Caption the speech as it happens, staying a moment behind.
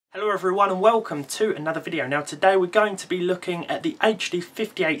Hello everyone and welcome to another video. Now today we're going to be looking at the HD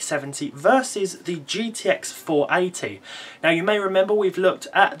 5870 versus the GTX 480. Now you may remember we've looked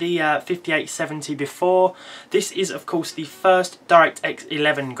at the 5870 before. This is of course the first DirectX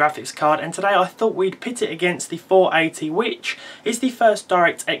 11 graphics card, and today I thought we'd pit it against the 480, which is the first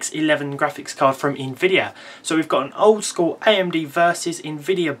DirectX 11 graphics card from Nvidia. So we've got an old school AMD versus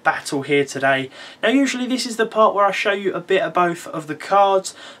Nvidia battle here today. Now usually this is the part where I show you a bit of both of the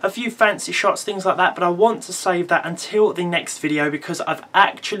cards, a few fancy shots, things like that, but I want to save that until the next video because I've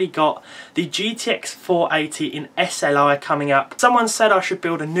actually got the GTX 480 in SLI coming up. Someone said I should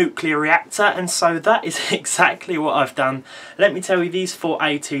build a nuclear reactor, and so that is exactly what I've done. Let me tell you, these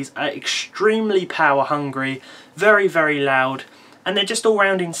 480s are extremely power hungry, very loud, and they're just all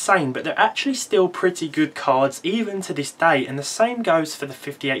round insane, but they're actually still pretty good cards even to this day, and the same goes for the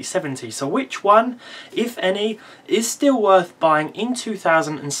 5870. So which one, if any, is still worth buying in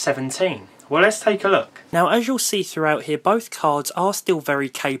 2017? Well, let's take a look. Now, as you'll see throughout here, both cards are still very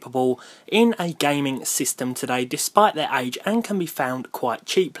capable in a gaming system today, despite their age, and can be found quite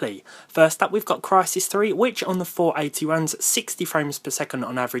cheaply. First up, we've got CRYSIS 3, which on the 480 runs 60 frames per second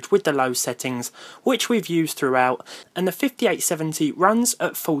on average with the low settings, which we've used throughout, and the 5870 runs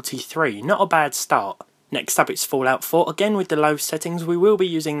at 43, not a bad start. Next up, it's Fallout 4, again with the low settings. We will be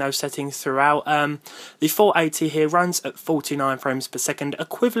using those settings throughout. The 480 here runs at 49 frames per second,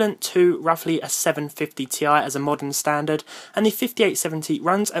 equivalent to roughly a 750 Ti as a modern standard, and the 5870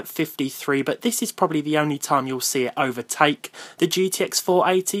 runs at 53, but this is probably the only time you'll see it overtake the GTX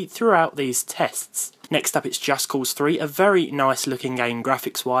 480 throughout these tests. Next up, it's Just Cause 3, a very nice looking game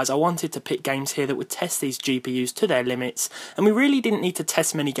graphics wise. I wanted to pick games here that would test these GPUs to their limits, and we really didn't need to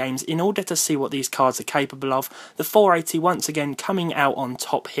test many games in order to see what these cards are capable of. The 480 once again coming out on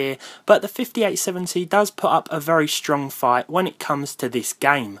top here, but the 5870 does put up a very strong fight when it comes to this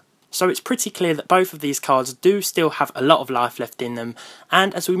game. So it's pretty clear that both of these cards do still have a lot of life left in them,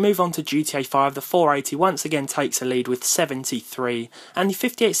 and as we move on to GTA 5, the 480 once again takes a lead with 73, and the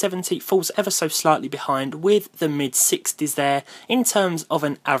 5870 falls ever so slightly behind with the mid-60s there in terms of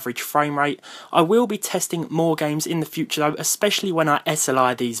an average frame rate. I will be testing more games in the future though, especially when I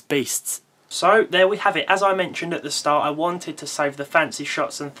SLI these beasts. So there we have it. As I mentioned at the start, I wanted to save the fancy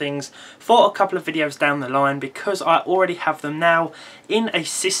shots and things for a couple of videos down the line because I already have them now in a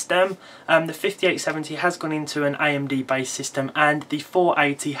system. The 5870 has gone into an AMD based system, and the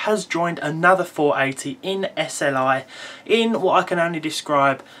 480 has joined another 480 in SLI in what I can only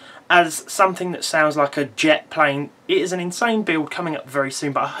describe as something that sounds like a jet plane. It is an insane build coming up very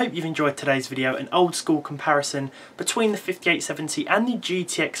soon, but I hope you've enjoyed today's video, an old school comparison between the 5870 and the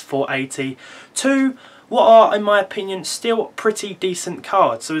GTX 480 to what are, in my opinion, still pretty decent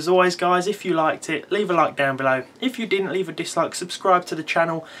cards. So as always guys, if you liked it, leave a like down below. If you didn't, leave a dislike, subscribe to the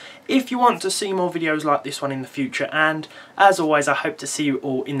channel if you want to see more videos like this one in the future, and as always I hope to see you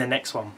all in the next one.